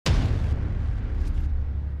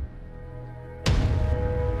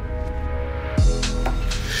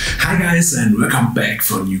Hi guys, and welcome back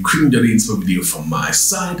for a new Q&DI video from my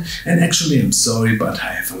side. And actually I'm sorry, but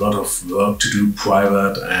I have a lot of work to do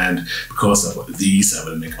private, and because of these I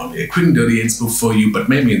will make only a Q&DI for you, but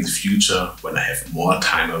maybe in the future when I have more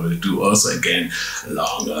time I will do also again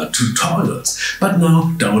longer tutorials. But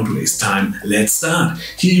now don't waste time, let's start.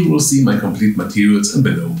 Here you will see my complete materials and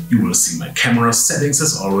below you will see my camera settings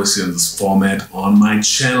as always here in this format on my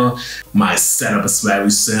channel. My setup is very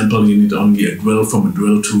simple. You need only a drill from a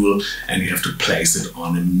drill tool and you have to place it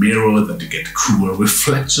on a mirror that you get cool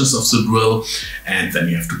reflections of the drill, and then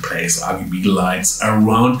you have to place RGB lights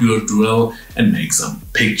around your drill and make some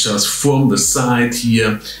pictures from the side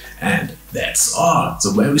here, and that's all.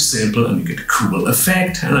 So very simple and you get a cool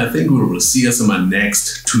effect, and I think we will see us in my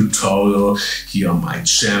next tutorial here on my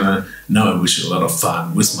channel. Now I wish you a lot of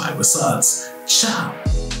fun with my results.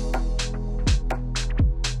 Ciao!